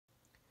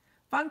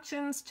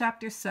Functions,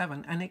 Chapter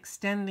 7, an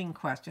extending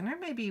question, or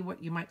maybe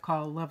what you might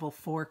call a level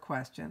 4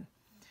 question.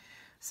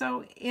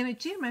 So in a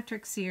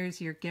geometric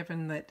series, you're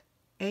given that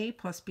a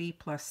plus b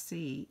plus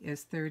c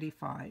is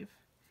 35,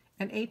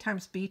 and a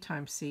times b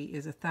times c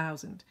is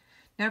 1,000.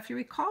 Now, if you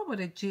recall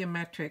what a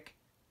geometric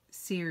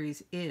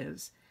series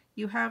is,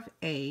 you have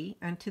a,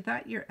 and to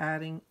that you're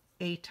adding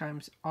a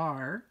times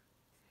r,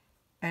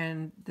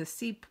 and the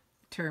c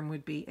term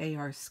would be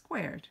ar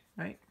squared,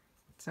 right?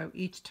 So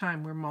each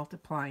time we're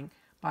multiplying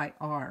by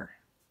r.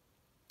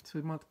 So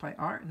we multiply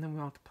r, and then we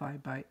multiply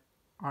by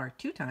r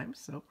 2 times,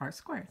 so r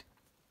squared.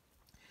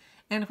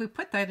 And if we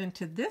put that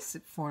into this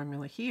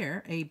formula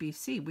here,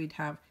 ABC, we'd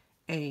have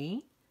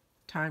a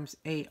times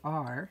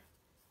ar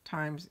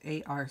times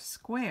ar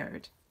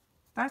squared.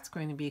 That's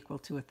going to be equal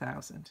to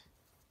 1,000.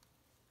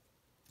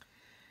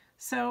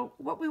 So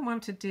what we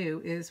want to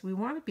do is we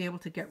want to be able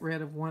to get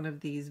rid of one of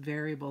these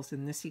variables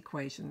in this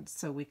equation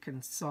so we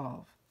can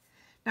solve.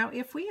 Now,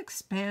 if we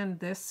expand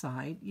this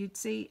side, you'd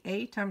see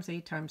a times a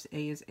times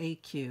a is a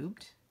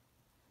cubed,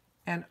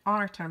 and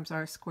r times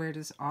r squared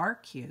is r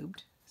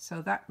cubed,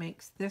 so that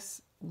makes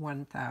this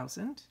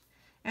 1,000.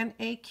 And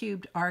a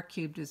cubed, r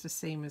cubed is the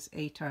same as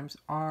a times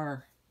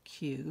r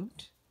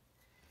cubed.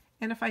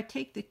 And if I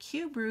take the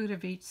cube root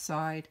of each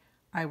side,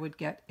 I would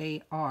get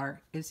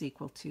ar is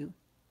equal to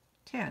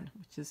 10,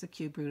 which is the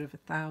cube root of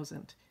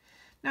 1,000.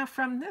 Now,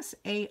 from this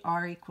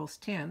ar equals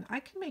 10, I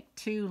can make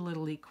two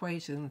little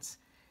equations.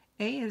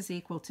 A is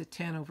equal to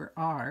 10 over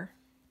r,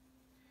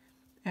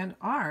 and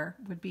r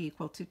would be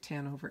equal to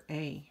 10 over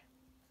a.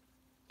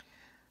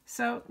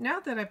 So now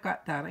that I've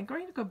got that, I'm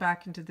going to go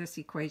back into this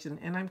equation,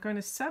 and I'm going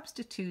to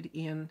substitute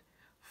in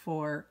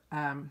for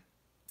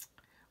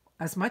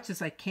as much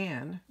as I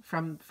can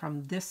from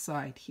this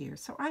side here.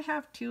 So I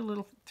have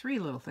three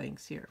little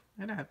things here.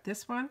 And I have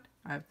this one,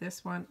 I have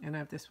this one, and I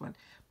have this one.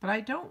 But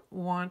I don't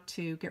want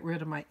to get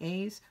rid of my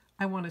a's.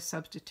 I want to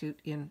substitute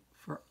in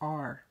for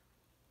r.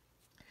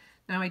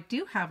 Now I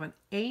do have an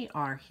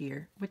AR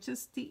here, which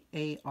is the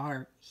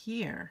AR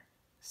here.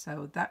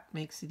 So that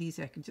makes it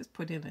easy. I can just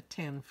put in a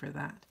 10 for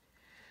that.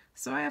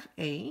 So I have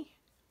A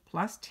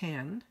plus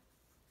 10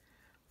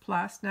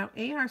 plus, now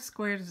AR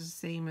squared is the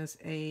same as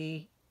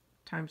A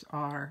times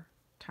R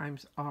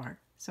times R.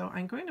 So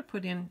I'm going to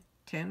put in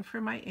 10 for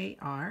my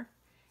AR,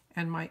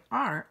 and my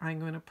R I'm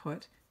going to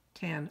put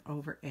 10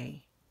 over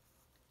A.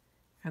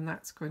 And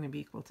that's going to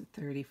be equal to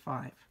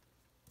 35.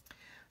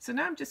 So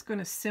now I'm just going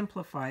to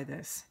simplify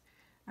this.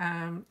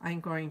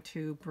 I'm going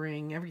to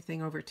bring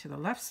everything over to the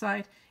left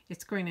side.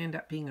 It's going to end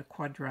up being a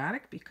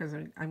quadratic because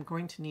I'm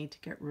going to need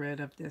to get rid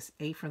of this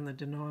a from the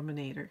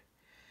denominator.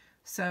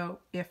 So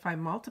if I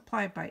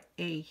multiply by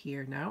a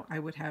here now, I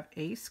would have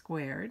a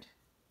squared.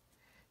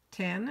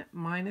 10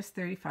 minus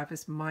 35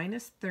 is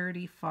minus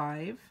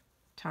 35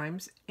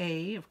 times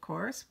a, of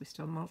course. We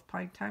still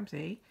multiply times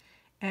a.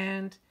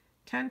 And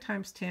 10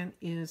 times 10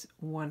 is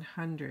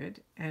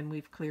 100. And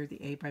we've cleared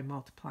the a by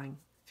multiplying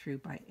through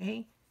by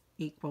a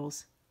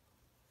equals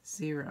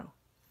 0.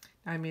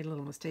 I made a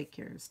little mistake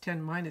here. It's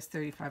 10 minus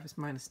 35 is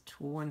minus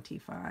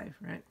 25,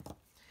 right?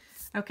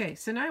 Okay,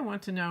 so now I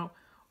want to know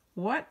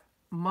what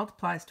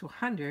multiplies to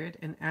 100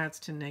 and adds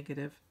to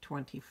negative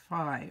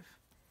 25.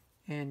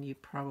 And you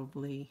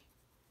probably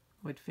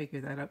would figure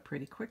that out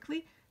pretty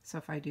quickly. So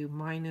if I do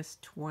minus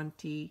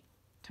 20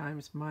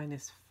 times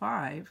minus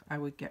 5, I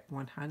would get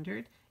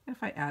 100. And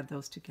if I add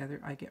those together,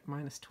 I get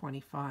minus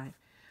 25.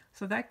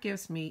 So that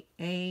gives me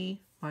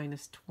a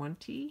minus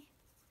 20,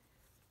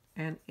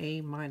 and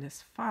a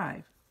minus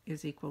 5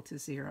 is equal to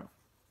 0.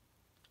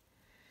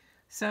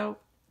 So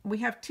we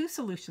have two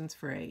solutions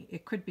for a.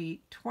 It could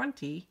be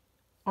 20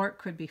 or it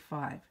could be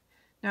 5.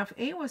 Now if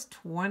a was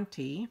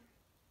 20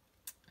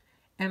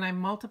 and I'm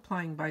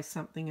multiplying by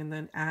something and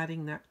then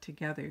adding that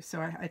together,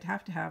 so I'd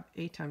have to have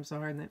a times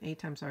r and then a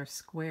times r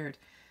squared.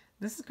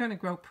 This is going to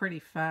grow pretty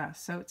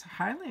fast, so it's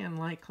highly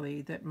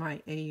unlikely that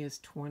my a is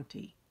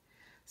 20.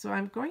 So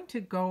I'm going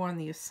to go on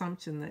the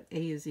assumption that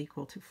a is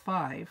equal to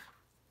 5.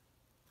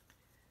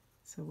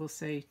 So we'll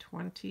say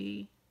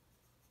 20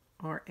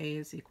 or a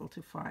is equal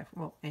to 5.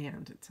 Well,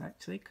 and it's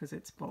actually because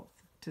it's both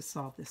to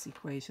solve this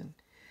equation.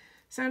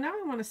 So now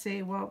I want to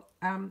say, well,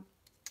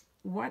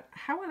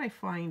 how would I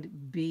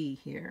find b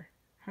here?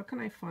 How can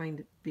I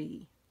find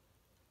b?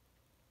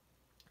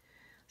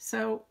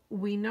 So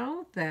we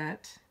know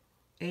that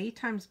a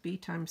times b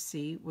times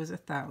c was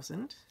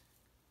 1,000.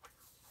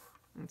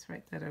 Let's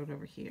write that out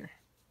over here.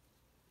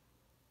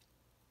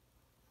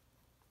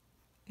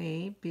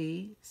 A,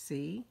 B,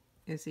 C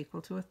is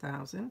equal to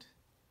 1,000.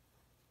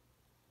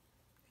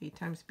 A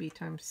times B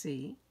times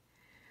C.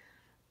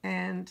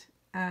 And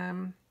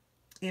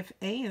if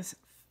A is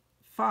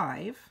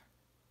 5,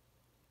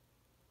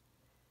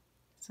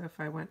 so if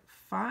I went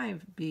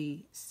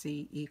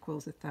 5BC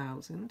equals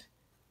 1,000,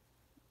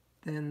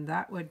 then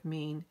that would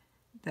mean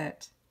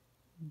that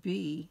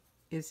B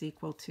is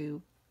equal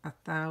to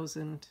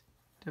 1,000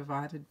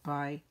 divided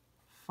by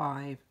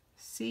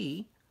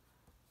 5C,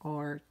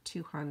 or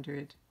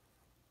 200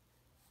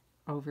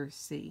 over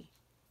C.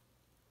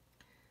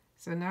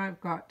 So now I've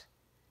got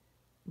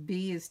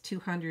B is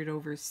 200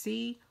 over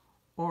C,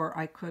 or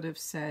I could have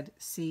said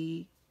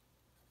C,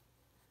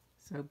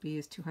 so B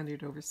is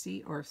 200 over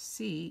C, or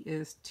C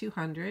is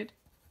 200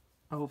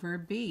 over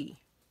B.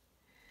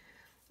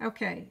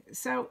 Okay,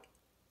 so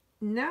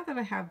now that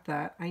I have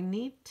that, I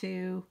need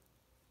to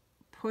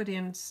put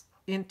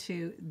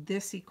into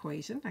this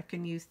equation. I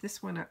can use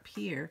this one up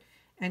here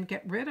and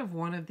get rid of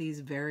one of these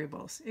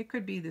variables. It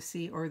could be the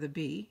C or the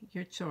B,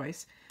 your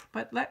choice.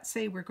 But let's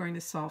say we're going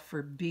to solve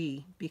for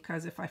B,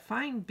 because if I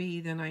find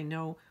B, then I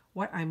know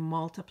what I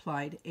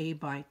multiplied A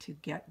by to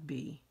get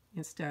B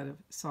instead of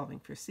solving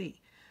for C.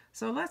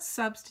 So let's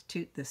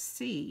substitute the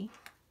C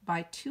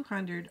by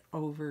 200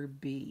 over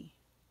B.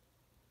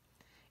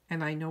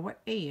 And I know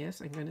what A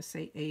is. I'm going to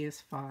say A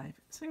is 5.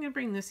 So I'm going to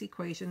bring this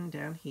equation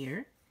down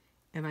here.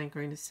 And I'm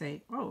going to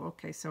say, oh,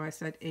 okay, so I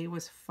said A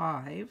was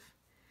 5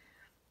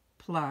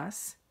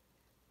 plus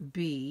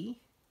B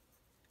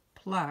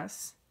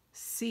plus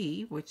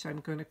C, which I'm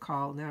going to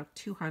call now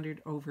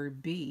 200 over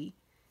B,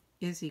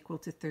 is equal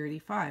to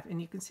 35.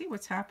 And you can see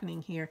what's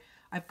happening here.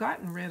 I've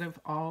gotten rid of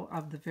all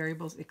of the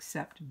variables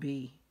except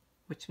B,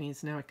 which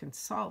means now I can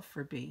solve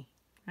for B,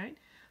 right?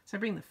 So I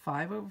bring the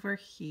 5 over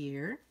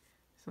here.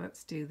 So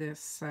let's do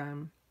this.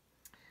 Well,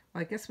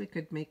 I guess we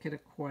could make it a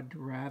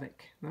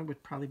quadratic. That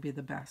would probably be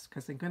the best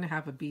because I'm going to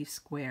have a B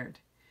squared.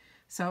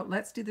 So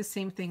let's do the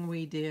same thing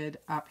we did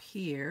up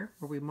here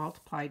where we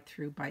multiplied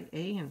through by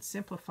A and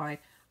simplified.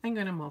 I'm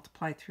going to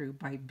multiply through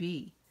by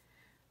B.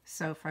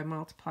 So if I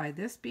multiply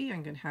this B,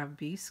 I'm going to have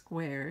B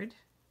squared.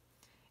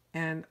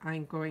 And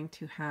I'm going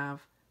to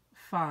have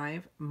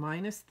 5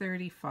 minus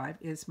 35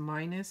 is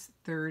minus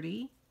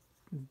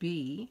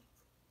 30B.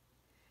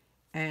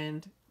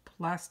 And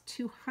plus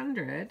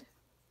 200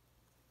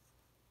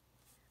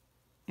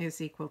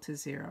 is equal to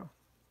 0.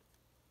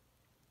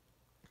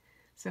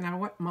 So now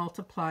what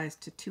multiplies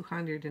to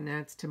 200 and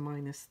adds to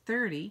minus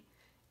 30?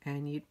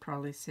 And you'd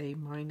probably say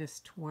minus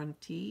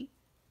 20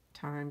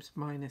 times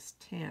minus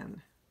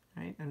 10,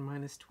 right? And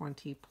minus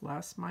 20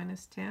 plus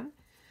minus 10.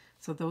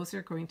 So those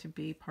are going to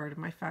be part of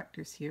my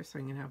factors here. So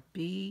I'm going to have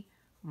B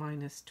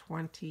minus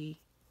 20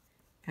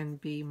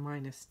 and B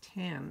minus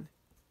 10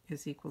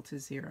 is equal to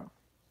 0.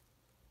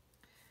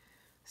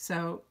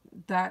 So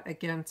that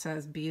again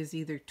says B is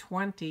either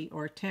 20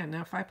 or 10.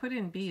 Now if I put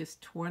in B is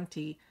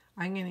 20,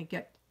 I'm going to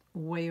get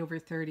way over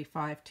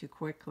 35 too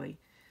quickly.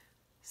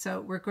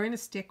 So we're going to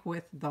stick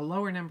with the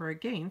lower number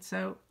again.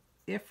 So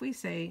if we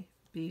say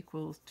B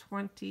equals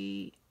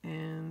 20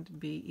 and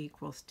B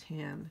equals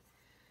 10.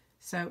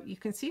 So you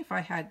can see if I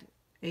had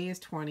A is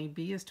 20,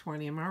 B is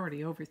 20, I'm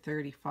already over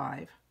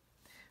 35.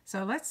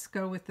 So let's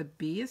go with the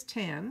B is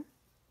 10.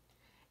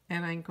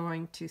 And I'm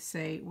going to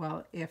say,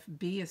 well, if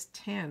B is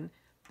 10,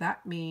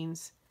 that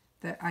means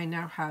that I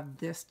now have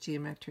this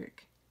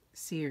geometric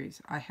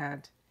series. I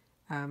had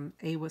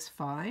A was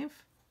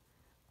 5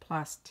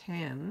 plus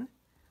 10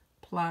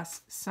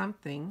 plus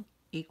something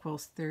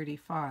equals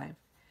 35.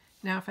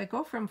 Now if I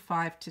go from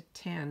 5 to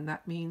 10,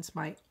 that means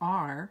my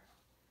R,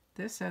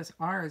 this says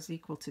R is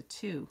equal to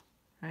 2,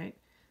 right?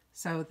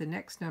 So the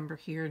next number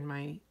here in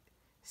my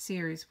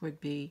series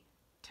would be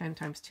 10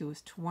 times 2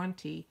 is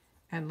 20,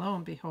 and lo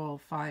and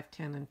behold, 5,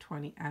 10, and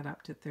 20 add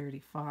up to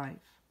 35.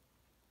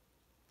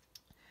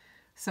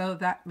 So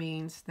that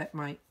means that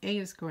my A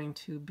is going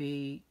to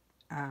be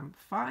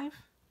 5,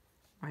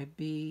 my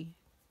B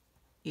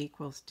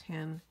equals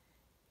 10,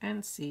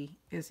 and C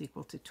is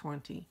equal to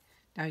 20.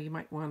 Now you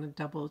might want to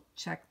double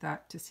check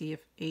that to see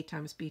if A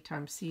times B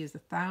times C is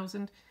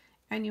 1,000,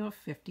 and you have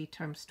 50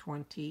 times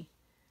 20,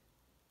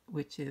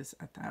 which is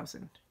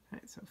 1,000.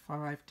 Right, so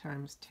 5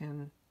 times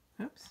 10,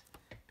 oops,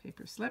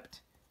 paper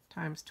slipped,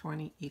 times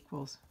 20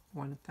 equals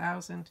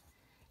 1,000.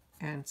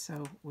 And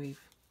so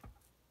we've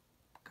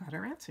got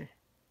our answer.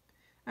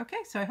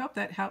 Okay, so I hope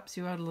that helps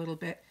you out a little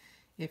bit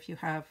if you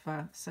have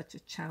such a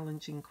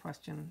challenging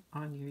question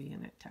on your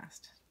unit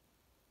test.